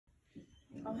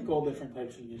I like all different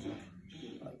types of music,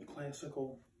 like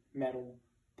classical, metal,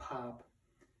 pop,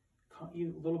 a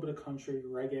little bit of country,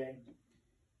 reggae.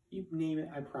 You name it,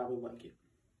 I probably like it.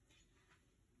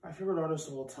 My favorite artist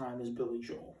of all time is Billy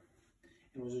Joel.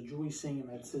 And it was a joy seeing him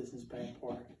at Citizens Bank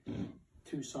Park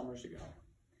 2 summers ago.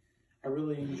 I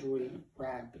really enjoy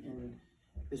rap, and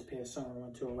this past summer I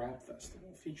went to a rap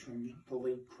festival featuring the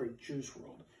late great Juice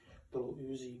WRLD, Lil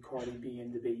Uzi, Cardi B,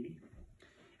 and DaBaby.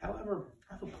 However,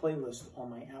 I have a playlist on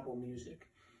my Apple Music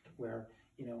where,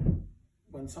 you know,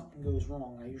 when something goes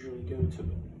wrong, I usually go to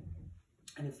it.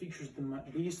 And it features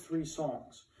these 3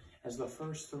 songs as the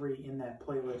first 3 in that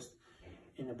playlist,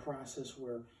 in a process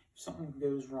where if something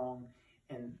goes wrong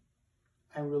and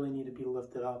I really need to be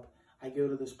lifted up, I go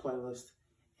to this playlist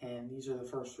and these are the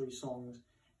first 3 songs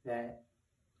that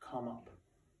come up.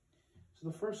 So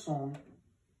the first song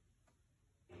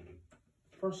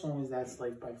is That's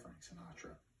Life by Frank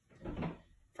Sinatra.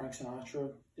 Frank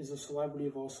Sinatra is a celebrity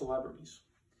of all celebrities.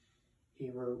 He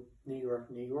wrote New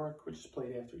York, New York, which is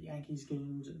played after Yankees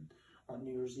games and on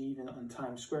New Year's Eve and on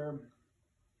Times Square.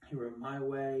 He wrote My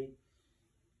Way,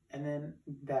 and then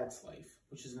That's Life,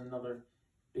 which is another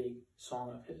big song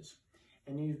of his.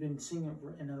 And you've been seeing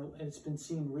it, and it's been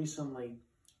seen recently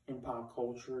in pop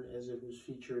culture as it was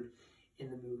featured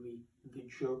in the movie The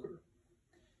Joker.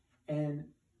 And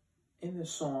in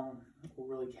this song, what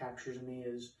really captures me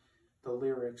is the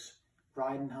lyrics,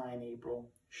 riding high in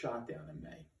April, shot down in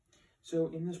May.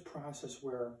 So in this process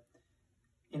where,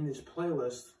 in this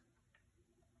playlist,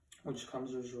 which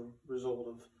comes as a result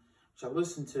of, which I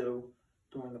listened to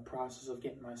during the process of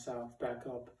getting myself back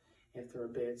up after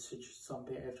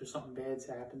after something bad's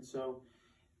happened. So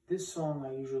this song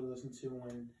I usually listen to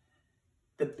when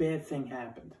the bad thing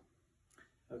happened.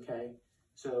 Okay,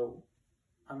 so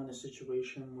I'm in a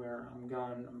situation where I'm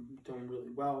doing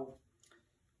really well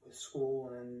with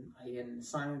school, and I get an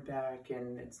assignment back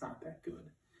and it's not that good.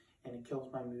 And it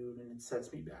kills my mood and it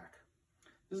sets me back.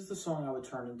 This is the song I would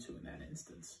turn into in that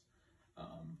instance.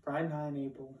 Riding high in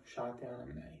April, shot down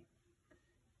in May.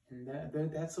 And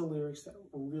that's the lyrics that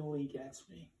really gets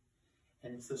me.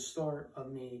 And it's the start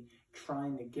of me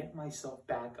trying to get myself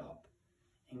back up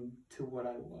and to what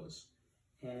I was.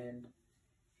 And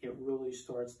it really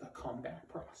starts the comeback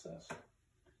process.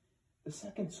 The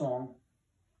second song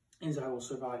is I Will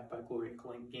Survive by Gloria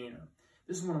Gaynor.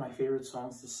 This is one of my favorite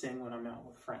songs to sing when I'm out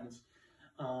with friends.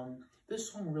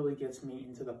 This song really gets me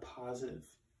into the positive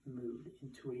mood,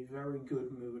 into a very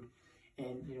good mood.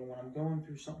 And, you know, when I'm going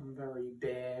through something very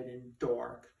bad and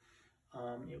dark,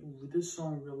 this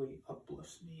song really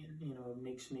uplifts me and, you know, it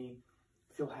makes me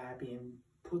feel happy and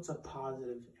puts a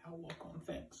positive outlook on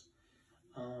things.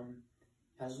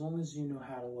 As long as you know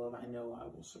how to love, I know I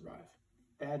will survive.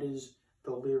 That is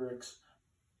the lyrics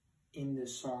in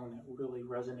this song that really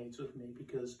resonates with me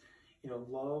because, you know,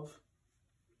 love,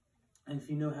 and if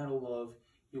you know how to love,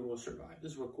 you will survive.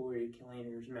 This is what Gloria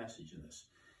Gaynor's message in this,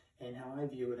 and how I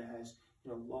view it as,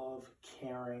 you know, love,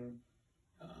 caring,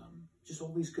 just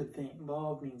all these good things.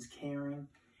 Love means caring,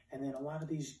 and then a lot of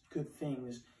these good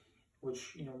things,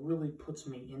 which, you know, really puts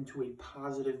me into a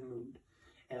positive mood.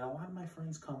 And a lot of my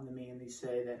friends come to me and they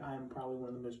say that I'm probably one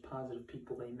of the most positive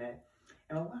people they met.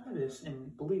 And a lot of this,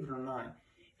 and believe it or not,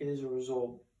 it is a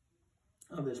result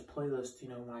of this playlist, you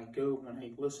know, when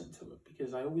I listen to it,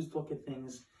 because I always look at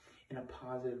things in a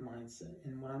positive mindset.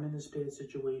 And when I'm in this bad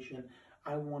situation,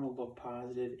 I want to look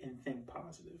positive and think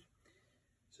positive.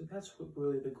 So that's what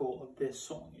really the goal of this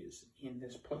song is in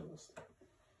this playlist.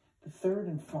 The third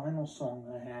and final song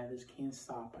that I have is Can't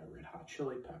Stop by Red Hot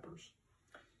Chili Peppers.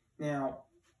 Now,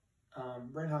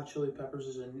 Red Hot Chili Peppers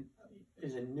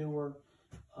is a newer,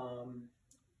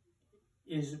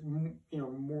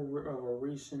 more of a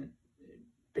recent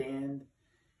band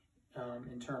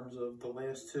in terms of the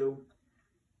last two.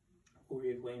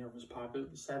 Gloria Gaynor was popular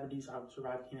in the 70s. I Will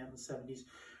Survive came out in the 70s.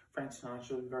 Frank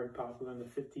Sinatra was very popular in the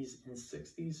 50s and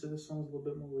 60s, so this song's a little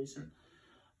bit more recent.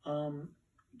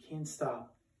 Can't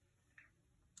Stop.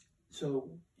 So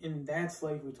in That's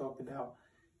Life, we talked about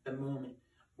the moment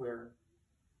where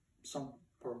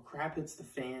crap hits the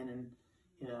fan and,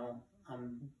 you know,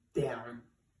 I'm down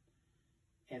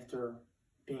after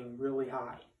being really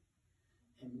high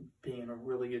and being in a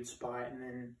really good spot, and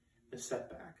then the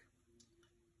setback.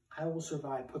 I Will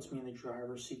Survive puts me in the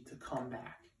driver's seat to come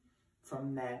back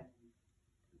from that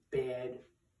bad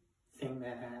thing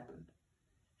that happened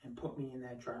and put me in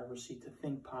that driver's seat to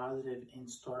think positive and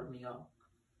start me up.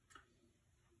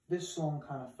 This song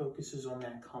kind of focuses on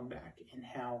that comeback and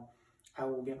how I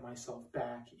will get myself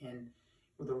back. And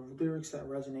with the lyrics that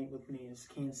resonate with me is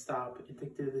Can't Stop,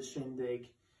 Addicted to the Shindig,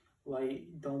 like,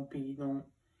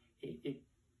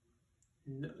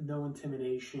 no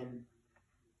intimidation.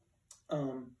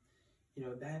 You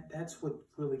know, that's what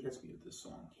really gets me with this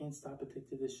song. Can't stop addicted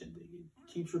to this shindig.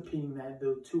 It keeps repeating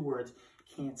those two words,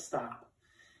 can't stop.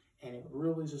 And it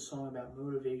really is a song about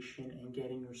motivation and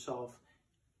getting yourself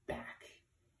back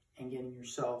and getting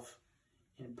yourself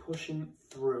and pushing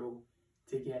through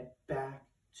to get back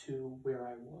to where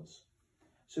I was.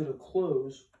 So to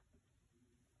close,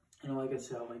 you know, like I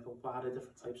said, I like a lot of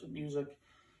different types of music.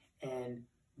 And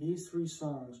these three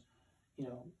songs, you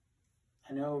know,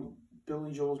 I know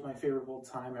Billy Joel's my favorite of all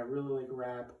time. I really like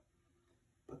rap.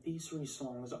 But these three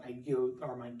songs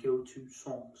are my go-to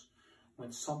songs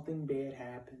when something bad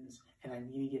happens and I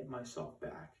need to get myself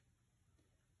back.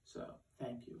 So,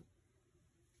 thank you.